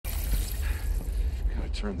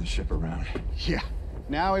turn the ship around. Yeah.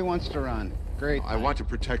 Now he wants to run. Great. I want to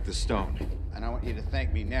protect the stone. And I want you to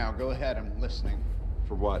thank me now. Go ahead, I'm listening.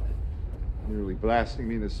 For what? Nearly blasting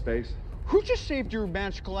me into space? Who just saved your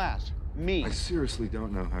magical ass? Me. I seriously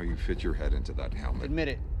don't know how you fit your head into that helmet. Admit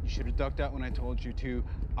it. You should have ducked out when I told you to.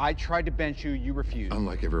 I tried to bench you, you refused.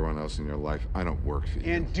 Unlike everyone else in your life, I don't work for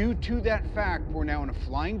you. And due to that fact, we're now in a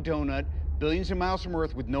flying donut, billions of miles from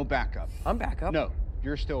Earth with no backup. I'm back up. No,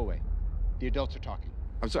 you're still away. The adults are talking.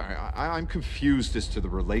 I'm sorry, I'm confused as to the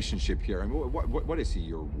relationship here. I mean, what is he,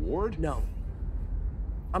 your ward? No.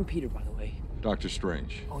 I'm Peter, by the way. Doctor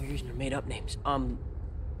Strange. Oh, you're using your made-up names. I'm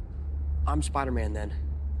Spider-Man, then.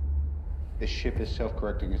 This ship is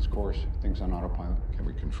self-correcting its course. Things on autopilot. Can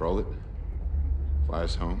we control it? Fly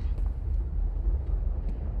us home?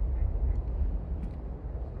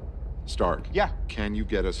 Stark. Yeah. Can you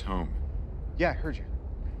get us home? Yeah, I heard you.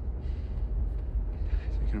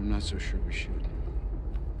 Thinking I'm not so sure we should.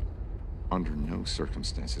 Under no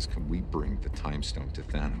circumstances can we bring the time stone to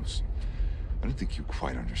Thanos. I don't think you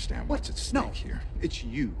quite understand what's at stake here. It's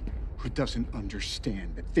you who doesn't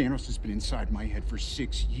understand that Thanos has been inside my head for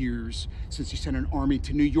 6 years, since he sent an army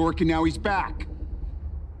to New York, and now he's back.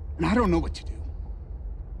 And I don't know what to do.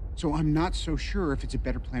 So I'm not so sure if it's a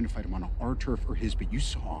better plan to fight him on our turf or his, but you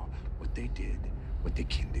saw what they did, what they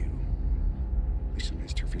can do. At least on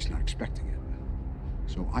his turf, he's not expecting it.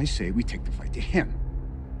 So I say we take the fight to him.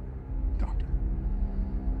 Doctor,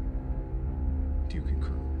 do you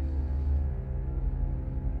concur?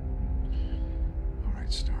 All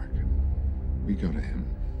right, Stark. We go to him.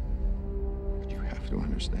 But you have to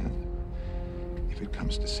understand, if it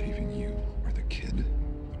comes to saving you, or the kid,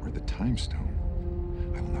 or the time stone,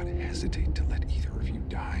 I will not hesitate to let either of you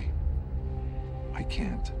die. I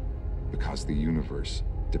can't, because the universe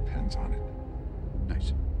depends on it.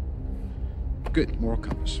 Nice. Good, moral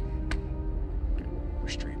compass. We're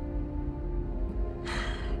straight. All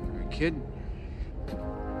right, kid.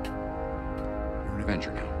 You're an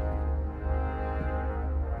Avenger now.